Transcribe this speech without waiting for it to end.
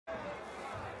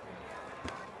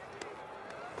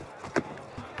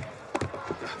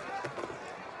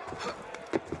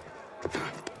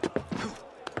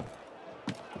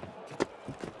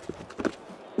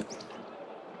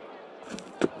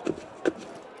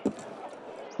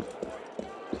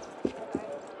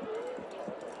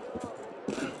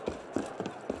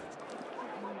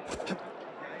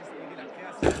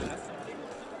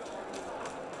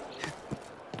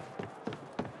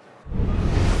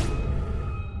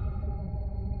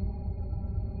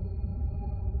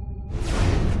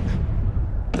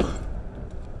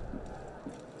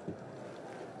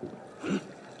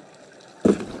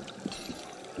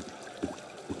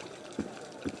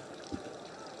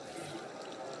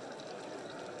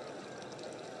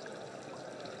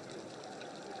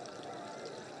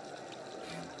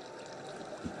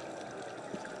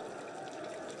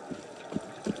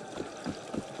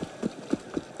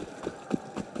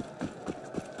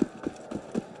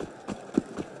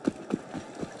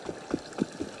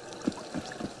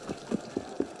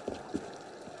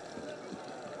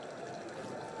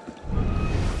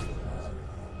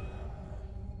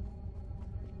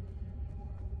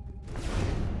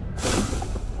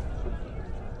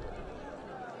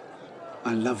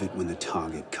I love it when the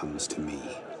target comes to me.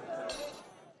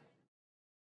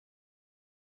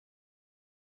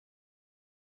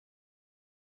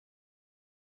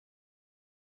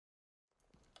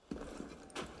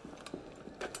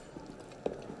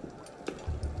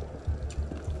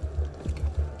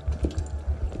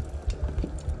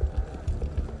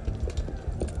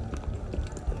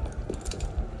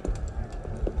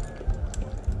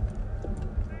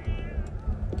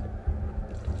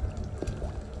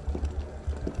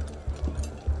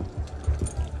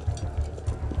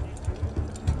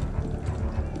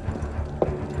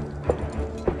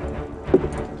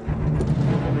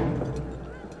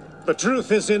 The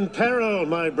truth is in peril,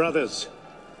 my brothers.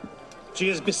 She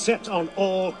is beset on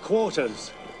all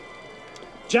quarters.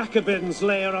 Jacobins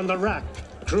lay her on the rack,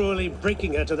 cruelly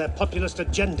breaking her to their populist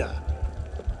agenda.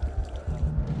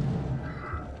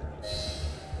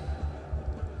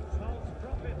 False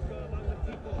prophets go among the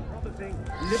people promising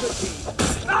liberty.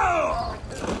 Oh!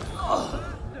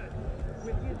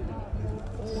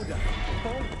 Order.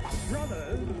 False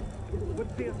brothers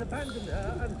would see us abandon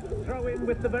her and throw in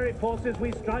with the very forces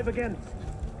we strive against.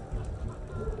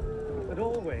 But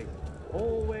always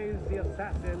the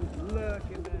assassins lurk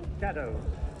in their shadows,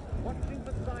 watching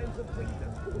for signs of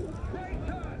weakness.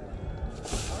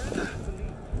 Our enemies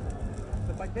believe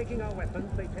that by taking our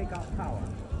weapons, they take our power.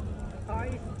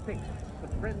 I think the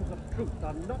friends of truth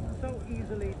are not so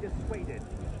easily dissuaded.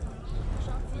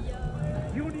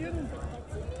 Union,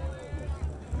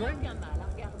 strength,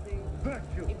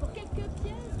 virtue.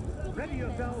 Ready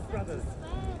yourselves, brothers.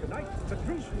 Tonight, the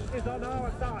truth is on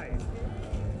our side.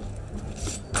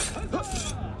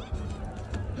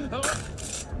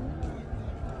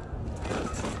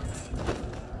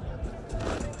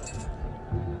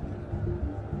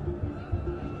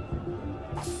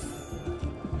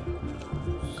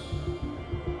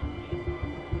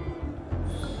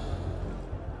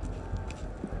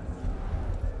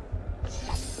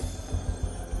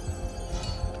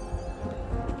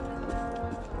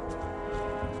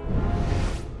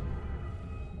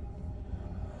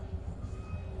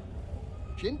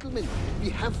 Gentlemen, we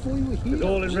have for you here it's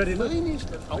all in readiness.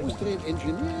 The finest Austrian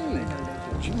engineering.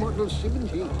 G-Model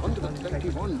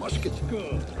 1721 musket.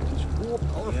 Good. It is more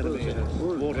powerful The enemy than has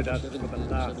full thwarted us for the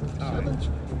last time.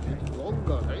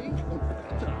 Longer range and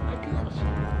better accuracy.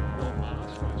 Your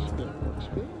master has spent more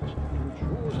experience to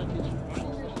ensure that his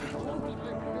finest arms are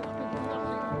nothing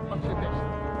but the best.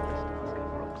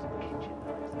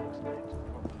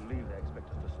 I believe they expect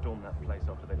us to storm that place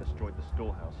after they destroyed the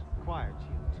storehouse. Quiet,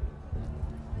 you two.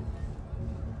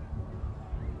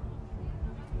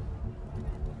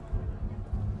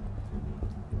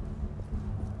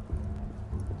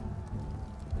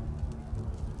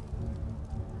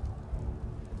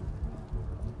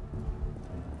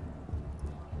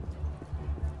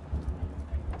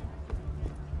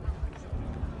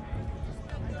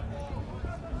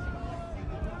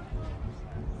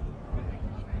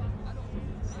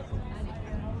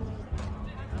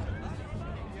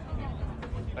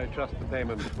 I trust the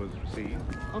payment was received.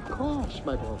 Of course,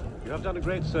 my brother. You have done a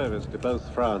great service to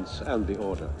both France and the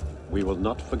Order. We will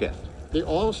not forget. The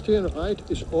Austrian Right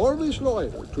is always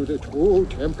loyal to the true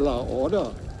Templar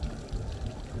Order.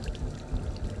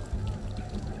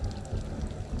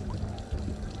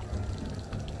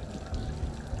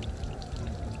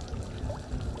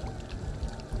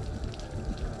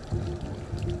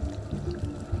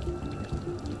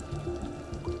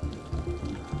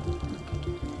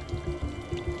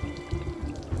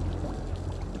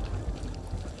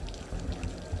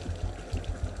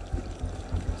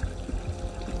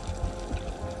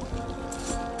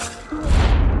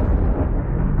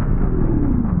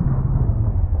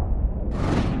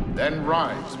 Then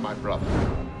rise, my brother,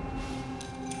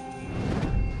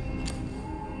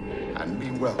 and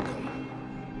be welcome.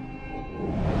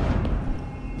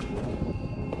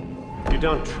 You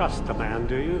don't trust the man,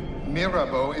 do you?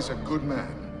 Mirabeau is a good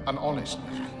man, an honest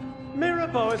man.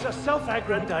 Mirabeau is a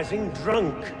self-aggrandizing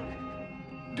drunk.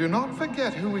 Do not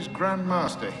forget who is Grand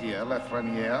Master here,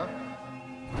 Lafreniere.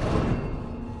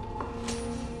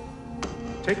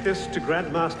 Take this to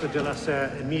Grand Master de la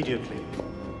Serre immediately.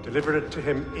 Deliver it to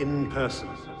him in person.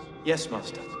 Yes,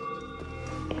 Master.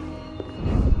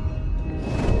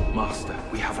 Master,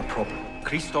 we have a problem.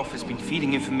 Christophe has been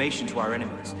feeding information to our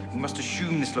enemies. We must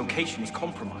assume this location is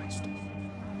compromised.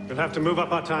 We'll have to move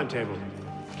up our timetable.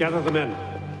 Gather the men.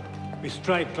 We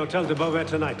strike L'Hôtel de Beauvais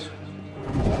tonight.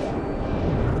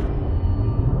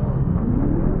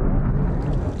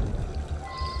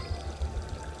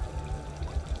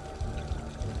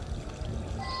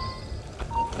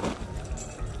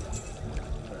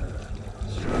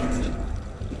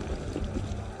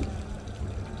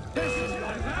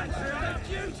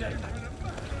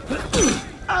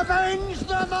 Avenge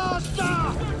the master!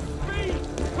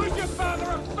 Would your father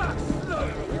a fuck?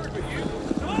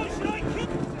 Why should I kill?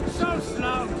 So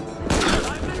slow.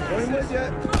 Going with you.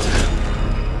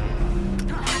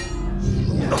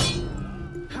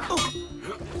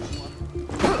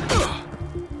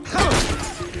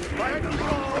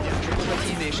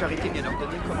 Les charités bien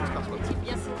ordonnées commencent par toi.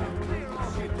 Bien sûr.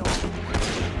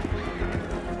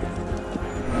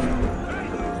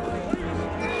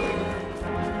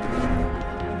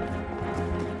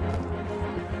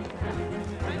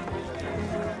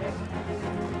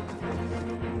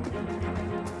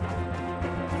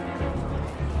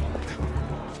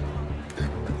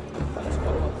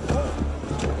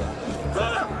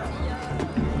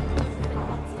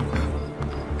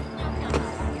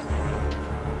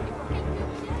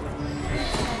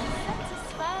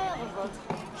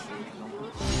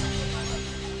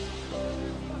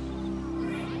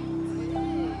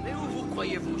 Mais où vous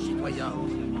croyez-vous, citoyens?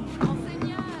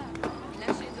 Enseigneur,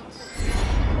 lâchez donc.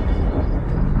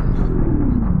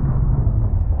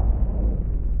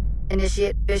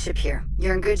 Initiate Bishop here.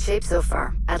 You're in good shape so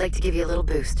far. I'd like to give you a little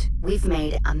boost. We've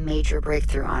made a major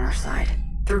breakthrough on our side.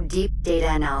 Through deep data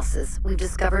analysis, we've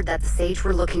discovered that the sage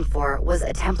we're looking for was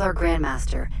a Templar Grand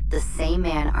Master, the same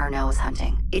man Arno was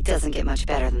hunting. It doesn't get much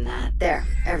better than that. There,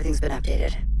 everything's been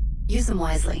updated. Use them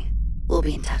wisely. We'll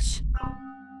be in touch.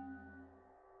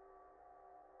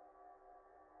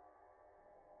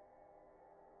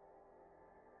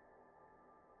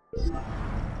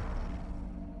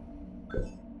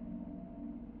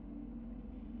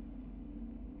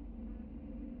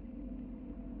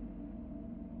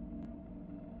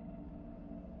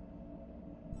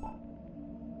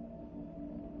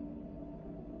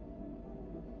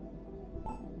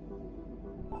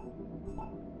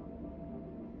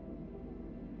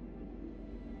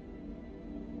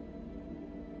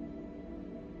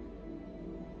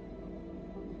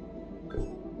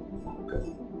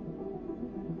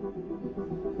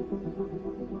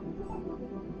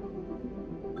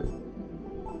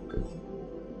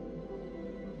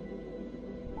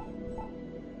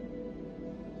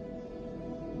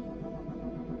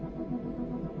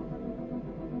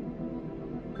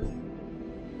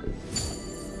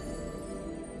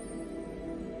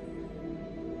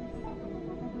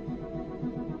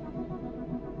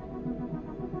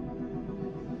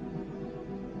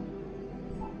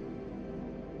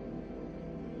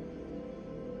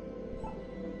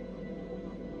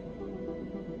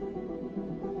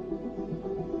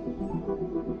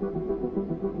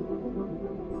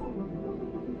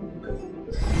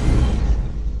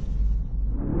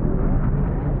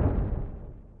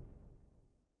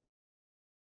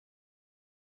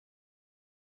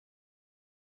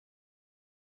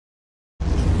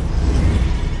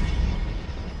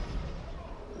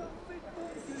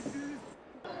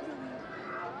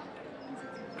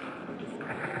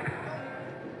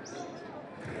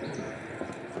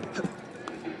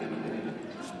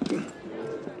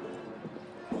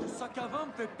 Sac à vin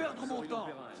me fait perdre mon temps.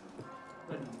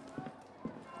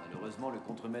 Malheureusement, le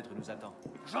contremaître nous attend.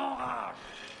 J'enrage.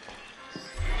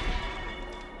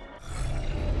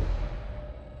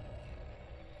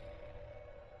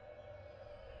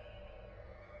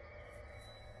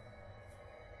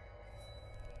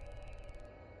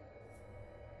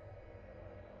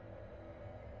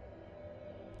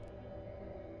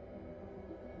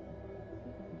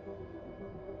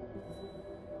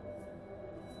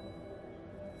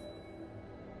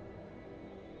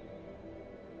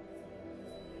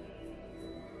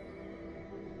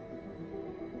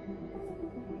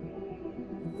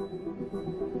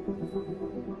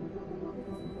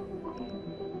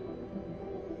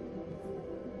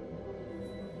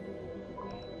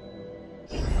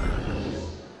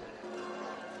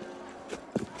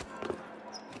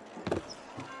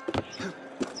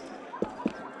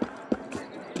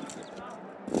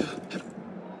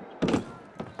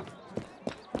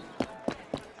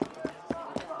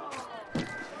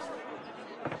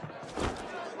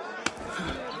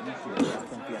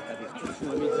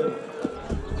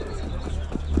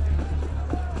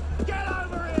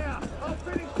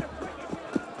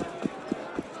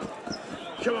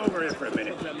 Come over here for a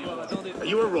minute. Are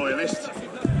you a royalist?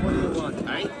 What do you want,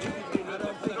 eh?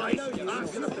 Right,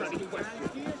 answer the bloody question.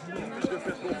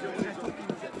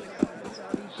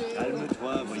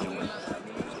 Calme-toi, voyons.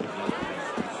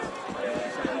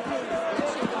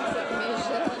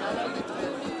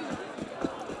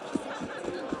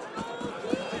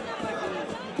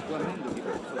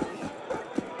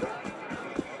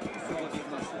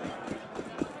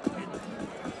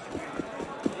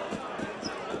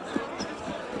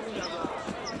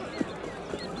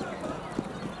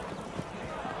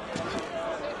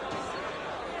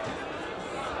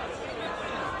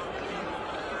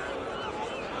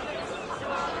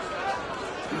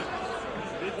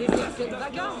 défaire cette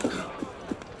bagarre.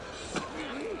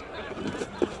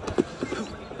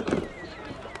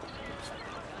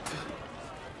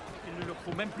 Il ne leur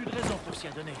faut même plus de raison pour s'y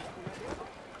adonner.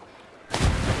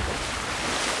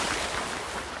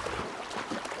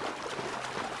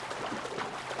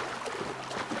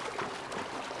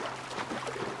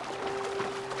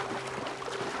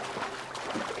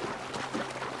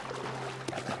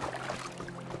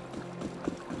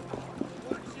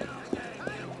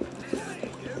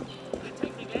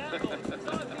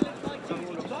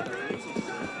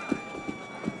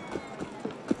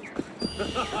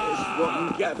 What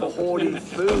you get for hoarding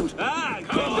food. Ah,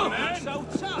 come on, man! So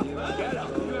tough, huh? Get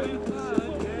up.